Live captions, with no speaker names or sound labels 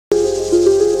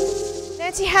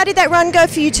Nancy, how did that run go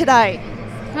for you today?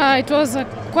 It was a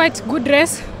quite good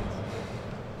race.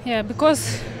 Yeah,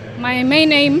 because my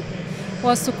main aim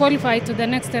was to qualify to the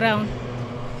next round.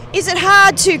 Is it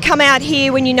hard to come out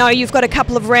here when you know you've got a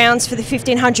couple of rounds for the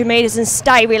 1500 metres and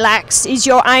stay relaxed? Is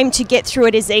your aim to get through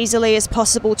it as easily as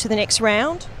possible to the next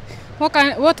round? What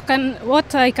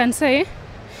I can say,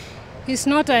 it's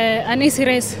not an easy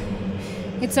race.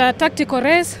 It's a tactical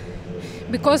race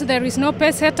because there is no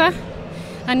pace setter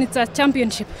and it's a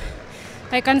championship.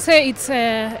 I can say it's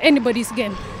anybody's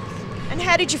game. And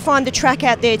how did you find the track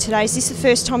out there today? Is this the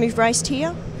first time you've raced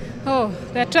here? Oh,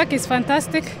 the track is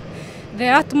fantastic. The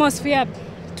atmosphere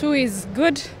too is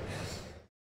good.